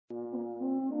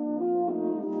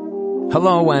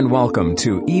Hello and welcome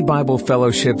to E-Bible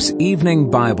Fellowship's Evening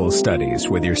Bible Studies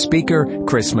with your speaker,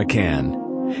 Chris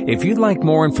McCann. If you'd like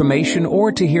more information or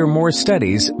to hear more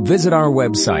studies, visit our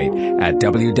website at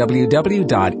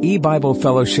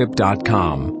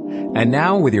www.ebiblefellowship.com. And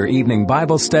now with your evening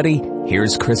Bible study,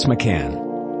 here's Chris McCann.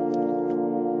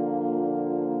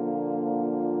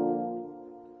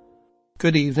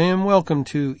 Good evening and welcome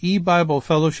to E-Bible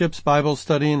Fellowship's Bible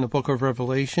study in the book of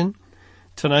Revelation.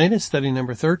 Tonight is study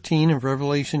number 13 of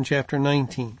Revelation chapter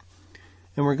 19.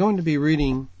 And we're going to be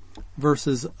reading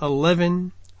verses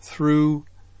 11 through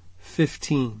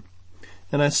 15.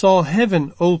 And I saw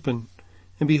heaven open,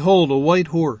 and behold, a white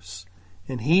horse.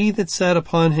 And he that sat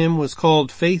upon him was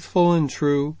called Faithful and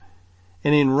True,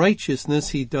 and in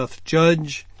righteousness he doth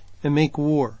judge and make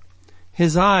war.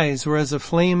 His eyes were as a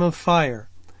flame of fire,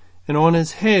 and on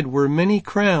his head were many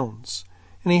crowns,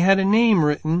 and he had a name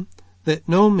written that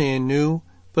no man knew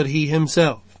but he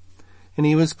himself. And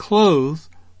he was clothed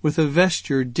with a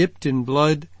vesture dipped in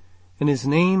blood, and his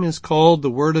name is called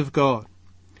the Word of God.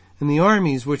 And the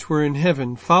armies which were in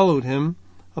heaven followed him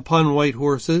upon white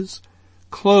horses,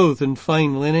 clothed in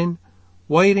fine linen,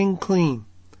 white and clean.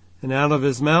 And out of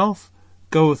his mouth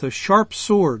goeth a sharp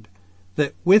sword,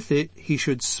 that with it he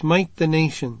should smite the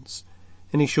nations,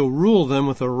 and he shall rule them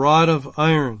with a rod of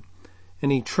iron.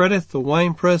 And he treadeth the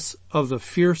winepress of the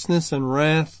fierceness and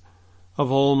wrath of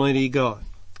Almighty God.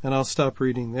 And I'll stop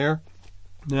reading there.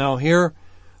 Now here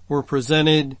we're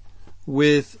presented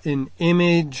with an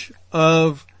image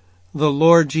of the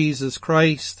Lord Jesus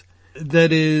Christ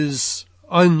that is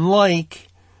unlike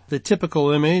the typical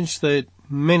image that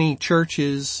many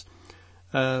churches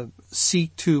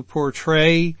seek to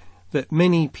portray, that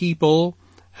many people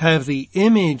have the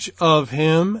image of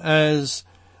him as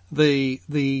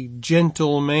the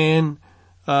gentle man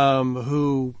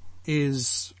who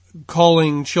is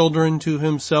calling children to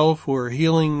himself, or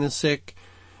healing the sick,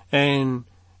 and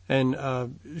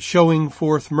showing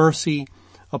forth mercy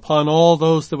upon all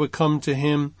those that would come to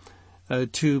him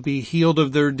to be healed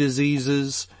of their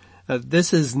diseases.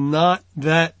 This is not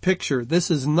that picture.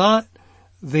 This is not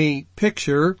the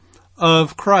picture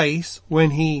of Christ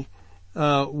when he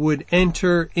would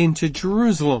enter into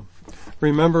Jerusalem.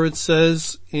 Remember, it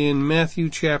says in Matthew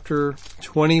chapter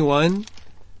 21,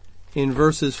 in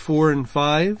verses 4 and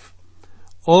 5,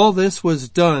 all this was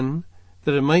done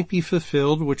that it might be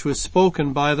fulfilled which was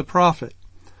spoken by the prophet,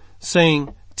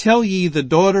 saying, Tell ye the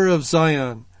daughter of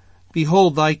Zion,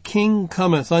 behold, thy king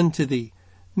cometh unto thee,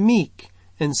 meek,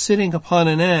 and sitting upon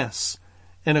an ass,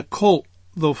 and a colt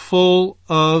the foal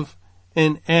of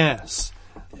an ass.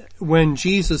 When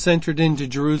Jesus entered into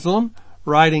Jerusalem,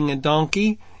 riding a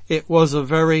donkey, it was a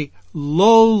very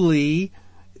lowly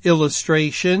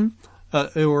illustration,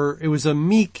 or it was a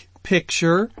meek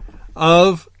picture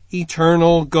of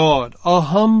eternal God. A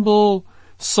humble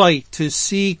sight to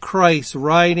see Christ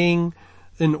riding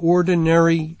an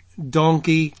ordinary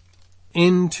donkey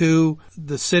into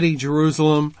the city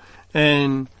Jerusalem.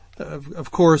 And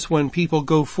of course, when people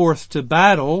go forth to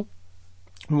battle,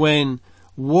 when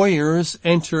warriors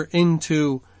enter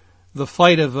into the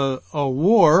fight of a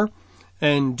war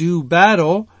and do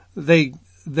battle, they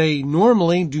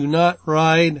normally do not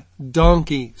ride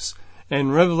donkeys.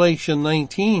 And Revelation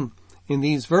 19, in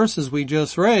these verses we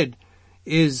just read,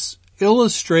 is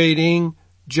illustrating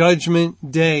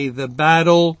Judgment Day, the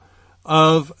battle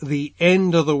of the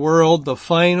end of the world, the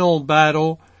final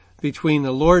battle between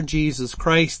the Lord Jesus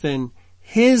Christ and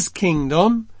his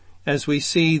kingdom, as we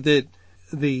see that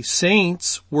the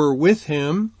saints were with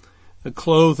him,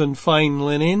 clothed in fine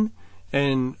linen,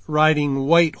 and riding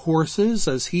white horses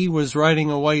as he was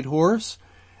riding a white horse,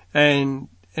 and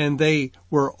they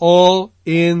were all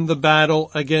in the battle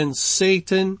against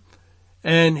Satan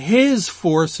and his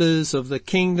forces of the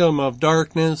kingdom of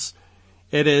darkness.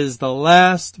 It is the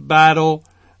last battle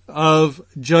of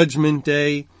Judgment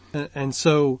Day, and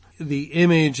so the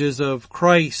image is of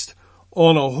Christ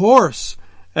on a horse,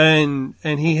 and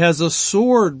he has a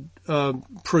sword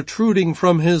protruding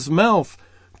from his mouth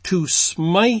to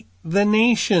smite the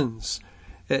nations.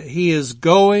 He is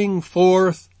going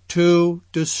forth to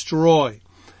destroy.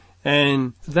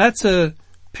 And that's a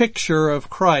picture of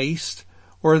Christ,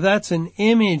 or that's an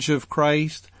image of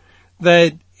Christ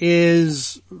that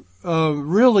is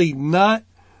really not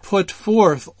put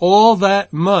forth all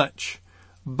that much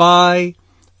by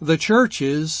the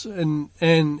churches, and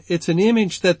it's an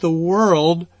image that the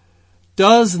world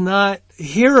does not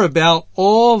hear about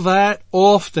all that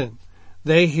often.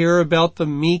 They hear about the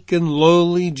meek and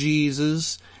lowly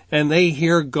Jesus, and they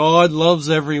hear God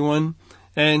loves everyone,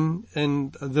 and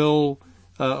they'll,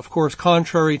 of course,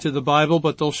 contrary to the Bible,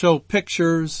 but they'll show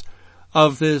pictures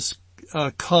of this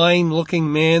kind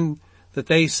looking man that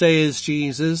they say is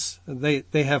Jesus.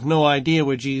 They have no idea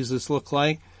what Jesus looked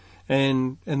like.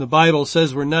 And the Bible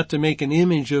says we're not to make an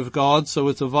image of God, so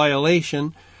it's a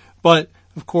violation. But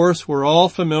of course, we're all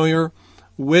familiar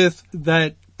with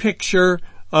that picture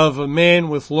of a man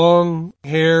with long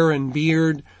hair and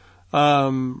beard,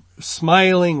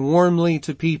 smiling warmly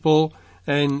to people,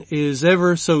 and is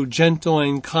ever so gentle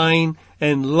and kind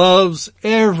and loves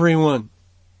everyone.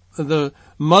 The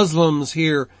Muslims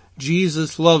hear,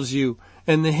 Jesus loves you.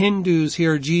 And the Hindus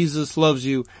hear, Jesus loves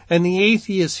you. And the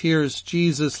atheist hears,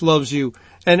 Jesus loves you.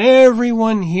 And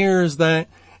everyone hears that.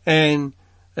 And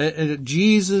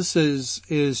Jesus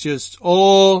is just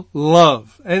all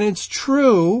love. And it's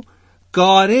true.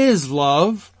 God is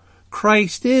love.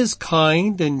 Christ is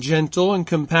kind and gentle and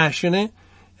compassionate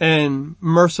and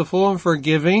merciful and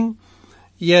forgiving.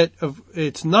 Yet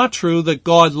it's not true that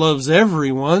God loves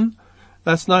everyone.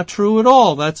 That's not true at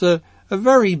all. That's a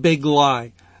very big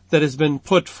lie that has been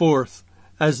put forth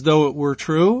as though it were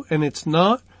true, and it's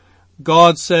not.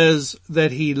 God says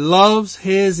that He loves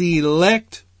His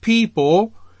elect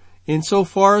people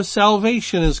insofar as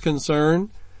salvation is concerned,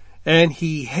 and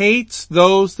He hates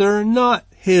those that are not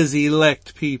His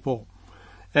elect people.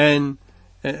 And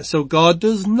so God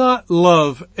does not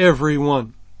love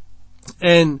everyone.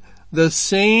 And the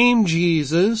same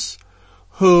Jesus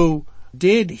who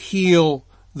did heal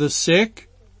the sick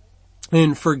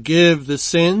and forgive the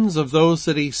sins of those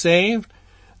that He saved,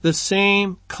 the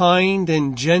same kind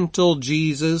and gentle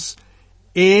Jesus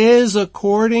is,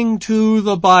 according to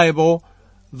the Bible,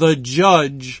 the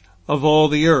judge of all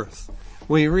the earth.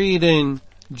 We read in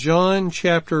John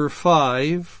chapter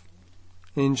 5,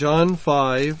 in John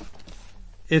 5,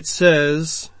 it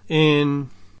says in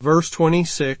verse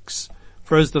 26,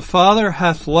 "For as the Father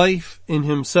hath life in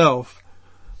Himself,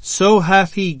 so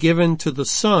hath He given to the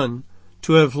Son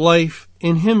to have life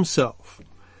in Himself,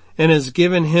 and has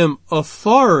given Him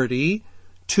authority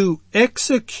to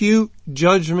execute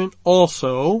judgment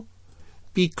also,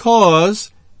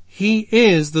 because He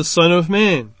is the Son of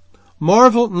Man.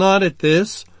 Marvel not at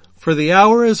this, for the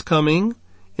hour is coming,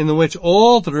 in the which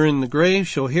all that are in the grave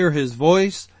shall hear His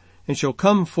voice, and shall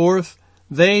come forth,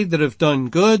 they that have done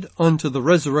good unto the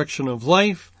resurrection of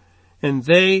life, and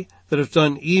they that have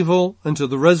done evil unto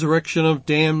the resurrection of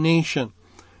damnation."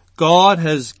 God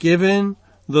has given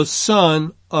the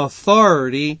Son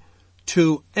authority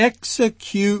to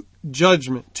execute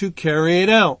judgment, to carry it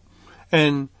out.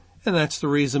 And that's the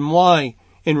reason why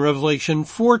in Revelation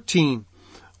 14,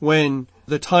 when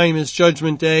the time is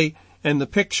Judgment Day and the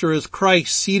picture is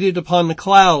Christ seated upon the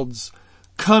clouds,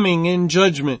 coming in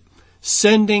judgment,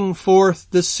 sending forth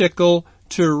the sickle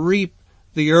to reap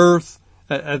the earth,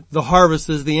 the harvest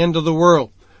is the end of the world.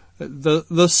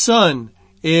 The Son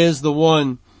is the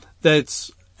one that's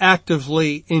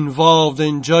actively involved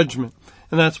in judgment.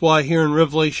 And that's why here in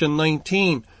Revelation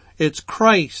 19, it's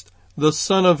Christ, the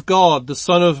Son of God, the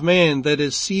Son of Man, that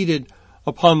is seated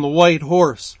upon the white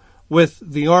horse, with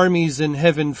the armies in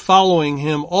heaven following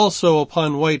Him also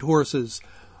upon white horses,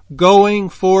 going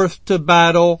forth to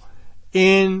battle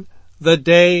in the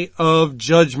day of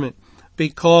judgment,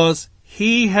 because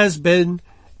He has been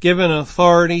given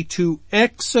authority to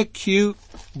execute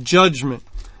judgment.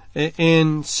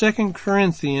 In 2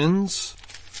 Corinthians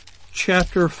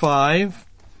chapter 5,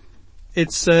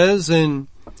 it says in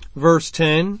verse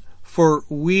 10, "For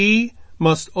we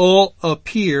must all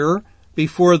appear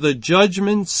before the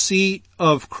judgment seat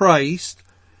of Christ,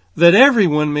 that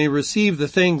everyone may receive the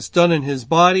things done in his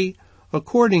body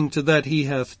according to that he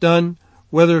hath done,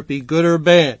 whether it be good or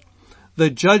bad." The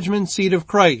judgment seat of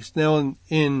Christ. Now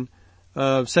in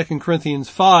 2 Corinthians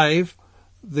 5,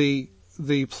 the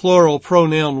plural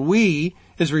pronoun we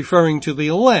is referring to the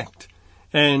elect.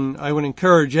 And I would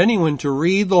encourage anyone to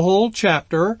read the whole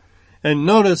chapter and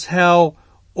notice how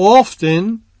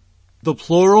often the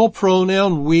plural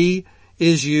pronoun we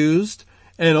is used,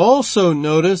 and also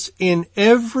notice in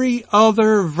every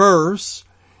other verse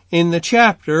in the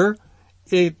chapter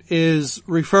it is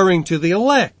referring to the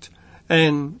elect.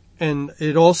 And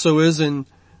it also is in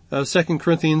 2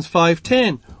 Corinthians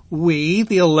 5:10. We,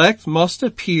 the elect, must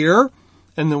appear.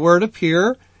 And the word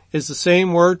appear is the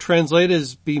same word translated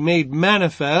as be made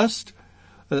manifest,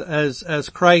 as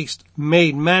Christ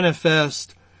made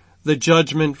manifest the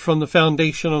judgment from the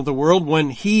foundation of the world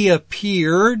when He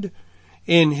appeared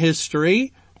in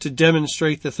history to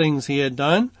demonstrate the things He had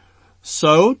done.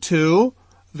 So too,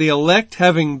 the elect,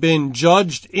 having been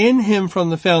judged in Him from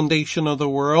the foundation of the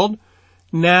world,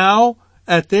 now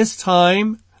at this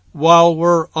time, while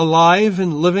we're alive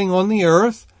and living on the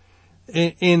earth,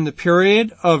 in the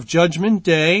period of Judgment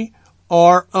Day,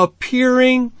 are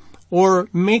appearing or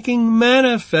making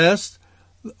manifest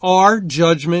our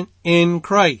judgment in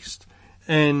Christ.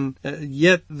 And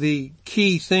yet the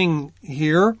key thing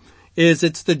here is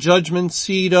it's the judgment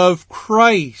seat of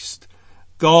Christ.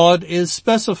 God is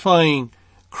specifying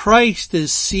Christ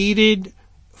is seated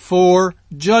for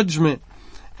judgment.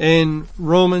 In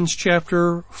Romans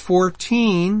chapter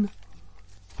 14,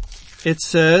 it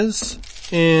says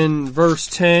in verse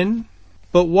 10,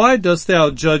 "But why dost thou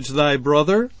judge thy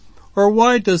brother? Or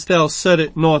why dost thou set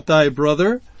it not thy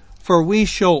brother? For we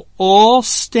shall all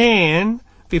stand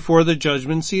before the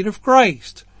judgment seat of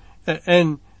Christ."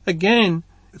 And again,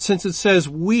 since it says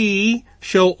we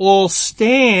shall all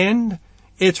stand,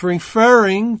 it's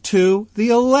referring to the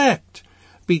elect,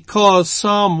 because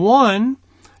Psalm 1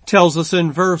 tells us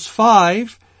in verse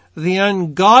 5, the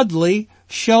ungodly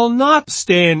shall not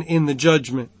stand in the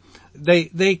judgment.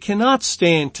 They cannot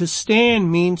stand. To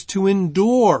stand means to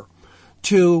endure,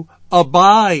 to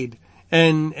abide,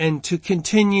 and to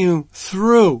continue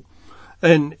through.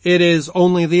 And it is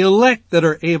only the elect that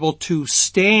are able to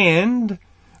stand.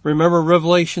 Remember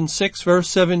Revelation 6 verse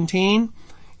 17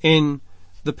 in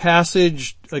the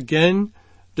passage again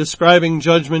describing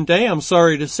Judgment Day. I'm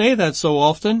sorry to say that so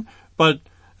often, but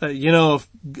if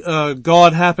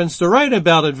God happens to write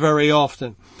about it very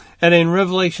often. And in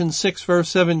Revelation 6 verse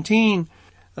 17,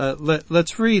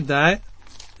 let's read that.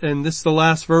 And this is the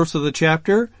last verse of the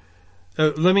chapter.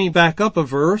 Let me back up a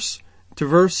verse to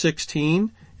verse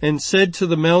 16. "And said to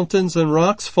the mountains and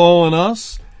rocks, fall on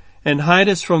us, and hide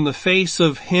us from the face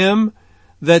of him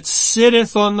that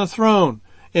sitteth on the throne."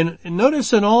 And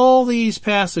notice in all these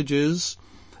passages,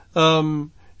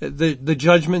 the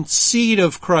judgment seat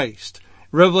of Christ.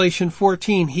 Revelation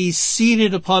 14, he's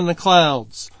seated upon the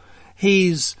clouds.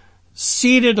 He's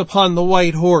seated upon the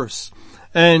white horse.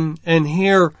 And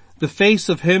here, the face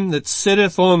of him that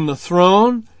sitteth on the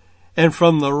throne, and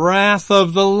from the wrath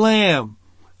of the Lamb.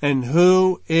 And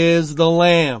who is the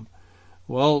Lamb?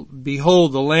 Well,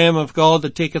 behold, the Lamb of God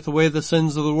that taketh away the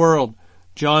sins of the world.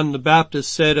 John the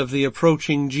Baptist said of the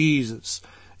approaching Jesus.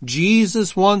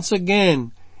 Jesus once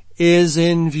again is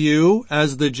in view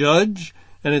as the judge.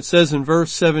 And it says in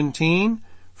verse 17,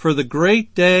 "For the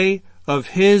great day of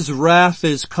his wrath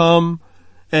is come,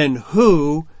 and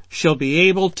who shall be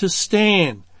able to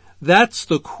stand?" That's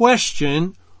the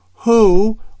question.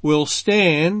 Who will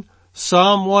stand?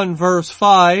 Psalm 1 verse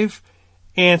 5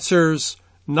 answers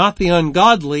not the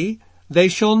ungodly. They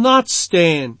shall not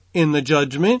stand in the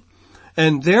judgment.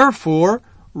 And therefore,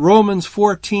 Romans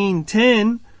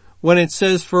 14:10, when it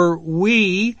says, "For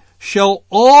we shall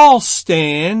all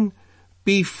stand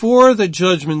before the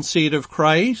judgment seat of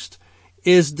Christ,"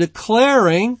 is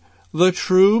declaring the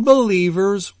true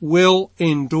believers will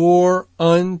endure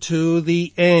unto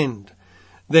the end.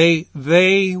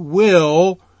 They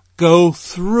will go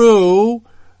through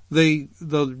the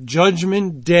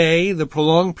judgment day, the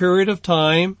prolonged period of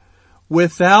time,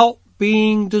 without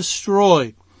being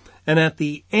destroyed. And at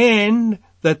the end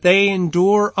that they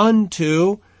endure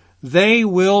unto, they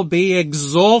will be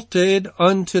exalted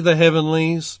unto the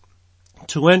heavenlies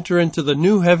to enter into the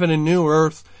new heaven and new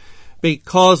earth,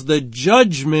 because the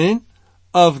judgment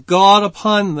of God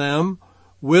upon them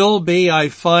will be, "I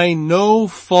find no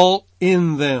fault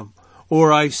in them,"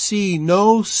 or "I see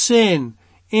no sin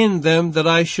in them that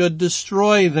I should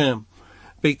destroy them,"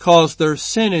 because their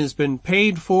sin has been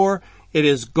paid for. It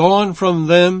is gone from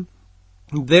them,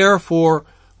 therefore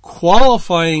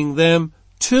qualifying them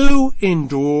to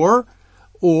endure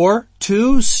or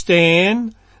to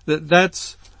stand.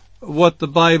 That's what the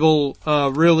Bible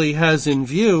really has in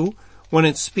view when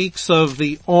it speaks of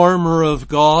the armor of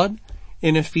God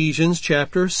in Ephesians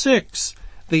chapter 6.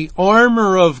 The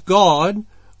armor of God,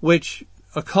 which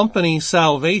accompanies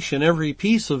salvation, every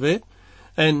piece of it,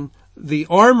 and the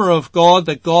armor of God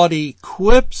that God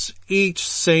equips each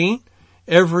saint,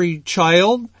 every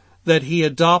child that he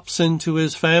adopts into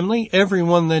his family,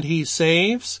 everyone that he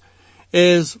saves,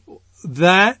 is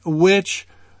that which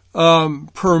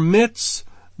permits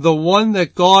the one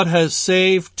that God has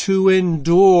saved to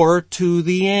endure to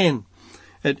the end.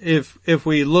 And if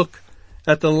we look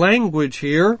at the language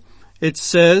here, it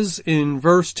says in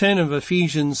verse 10 of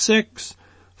Ephesians 6,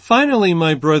 "Finally,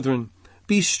 my brethren,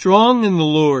 be strong in the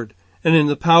Lord and in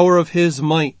the power of his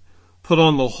might. Put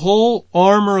on the whole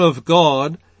armor of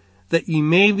God, that ye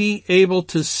may be able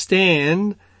to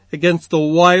stand against the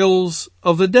wiles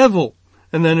of the devil."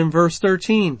 And then in verse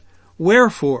 13,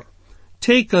 "Wherefore,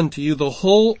 take unto you the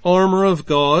whole armor of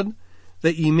God,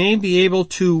 that ye may be able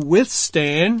to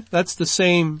withstand," that's the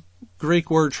same Greek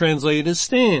word translated as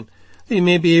stand, "that ye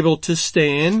may be able to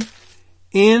stand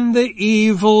in the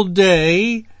evil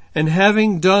day, and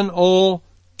having done all,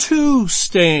 to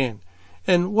stand.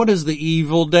 And what is the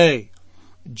evil day?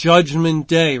 Judgment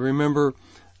Day. Remember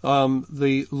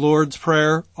the Lord's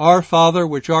Prayer, Our Father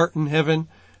which art in heaven,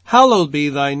 hallowed be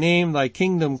thy name, thy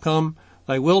kingdom come,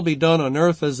 thy will be done on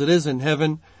earth as it is in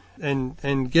heaven,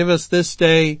 and give us this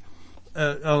day,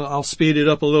 I'll speed it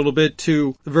up a little bit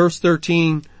to verse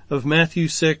 13 of Matthew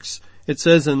 6. It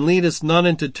says, and lead us not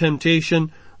into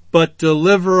temptation, but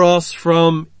deliver us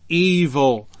from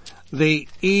evil. The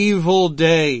evil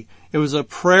day. It was a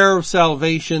prayer of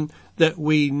salvation that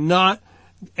we not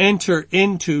enter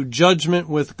into judgment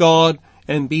with God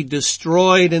and be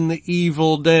destroyed in the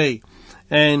evil day.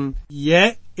 And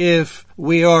yet, if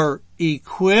we are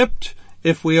equipped,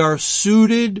 if we are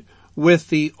suited with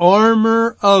the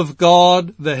armor of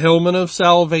God, the helmet of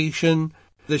salvation,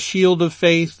 the shield of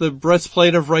faith, the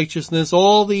breastplate of righteousness,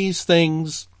 all these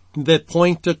things that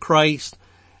point to Christ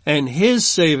and His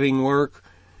saving work,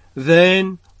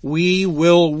 then we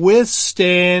will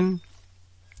withstand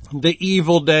the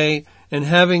evil day, and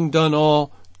having done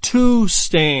all, to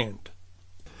stand.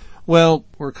 Well,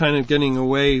 we're kind of getting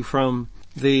away from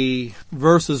the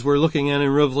verses we're looking at in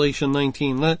Revelation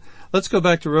 19. Let's go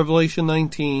back to Revelation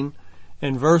 19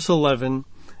 and verse 11.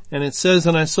 And it says,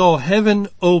 and I saw heaven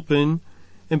open,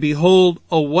 and behold,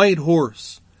 a white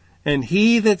horse. And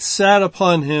he that sat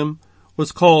upon him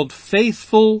was called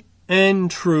Faithful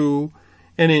and True,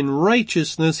 and in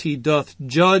righteousness he doth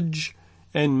judge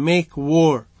and make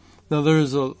war. Now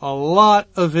there's a lot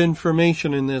of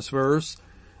information in this verse.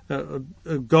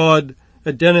 God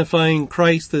identifying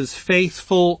Christ as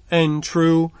faithful and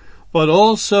true, but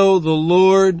also the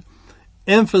Lord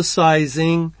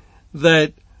emphasizing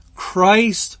that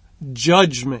Christ's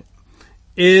judgment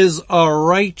is a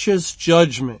righteous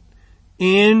judgment.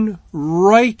 In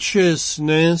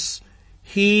righteousness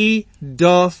he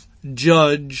doth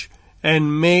judge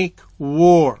and make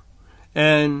war.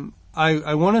 And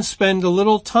I want to spend a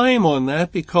little time on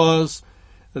that because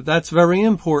that's very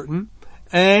important.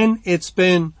 And it's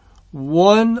been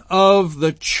one of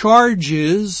the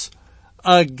charges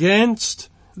against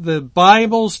the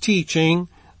Bible's teaching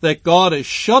that God has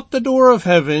shut the door of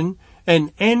heaven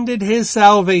and ended His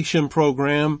salvation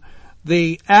program.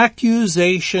 The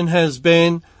accusation has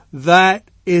been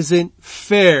that isn't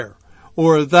fair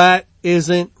or that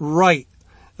isn't right.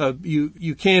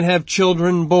 You can't have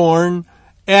children born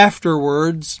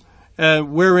afterwards,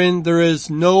 wherein there is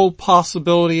no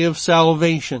possibility of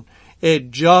salvation.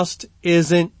 It just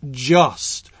isn't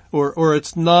just, or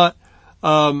it's not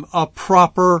a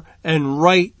proper and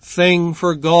right thing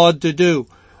for God to do.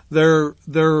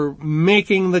 They're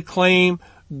making the claim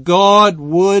God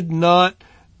would not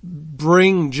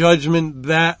bring judgment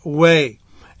that way.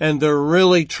 And they're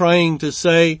really trying to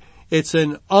say it's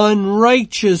an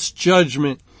unrighteous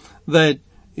judgment that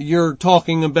you're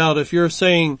talking about. If you're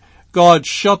saying God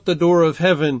shut the door of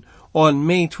heaven on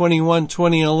May 21,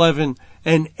 2011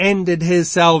 and ended His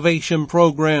salvation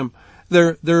program,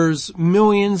 there's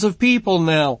millions of people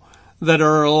now that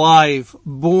are alive,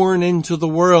 born into the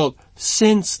world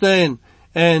since then.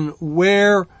 And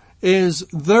where is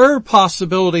their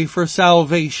possibility for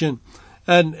salvation?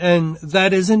 And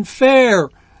that isn't fair,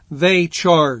 they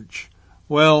charge.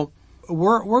 Well,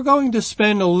 we're going to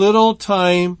spend a little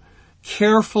time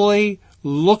carefully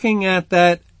looking at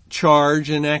that charge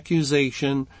and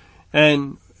accusation.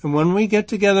 And when we get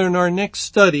together in our next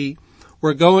study,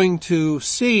 we're going to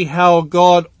see how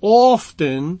God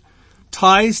often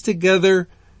ties together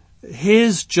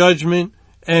His judgment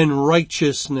and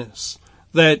righteousness.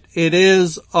 That it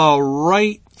is a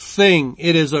right thing.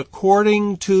 It is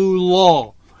according to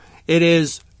law. It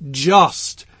is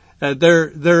just.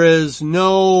 There is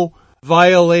no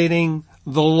violating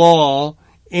the law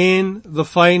in the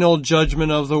final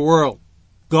judgment of the world.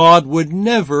 God would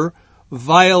never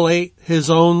violate His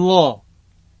own law.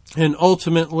 And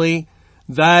ultimately,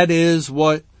 that is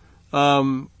what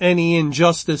any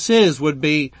injustice would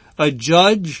be a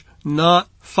judge not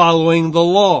following the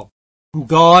law.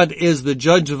 God is the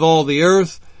judge of all the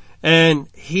earth, and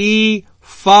He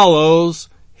follows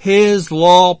His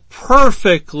law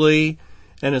perfectly,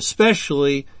 and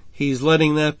especially He's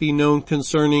letting that be known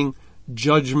concerning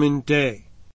Judgment Day.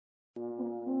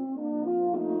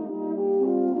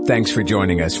 Thanks for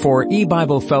joining us for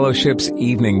E-Bible Fellowship's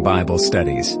Evening Bible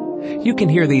Studies. You can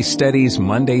hear these studies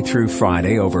Monday through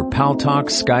Friday over Paltalk,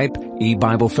 Skype,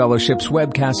 E-Bible Fellowship's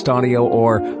webcast audio,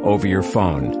 or over your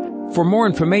phone. For more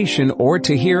information or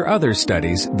to hear other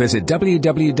studies, visit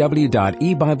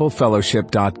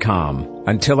www.ebiblefellowship.com.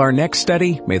 Until our next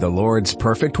study, may the Lord's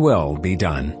perfect will be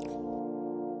done.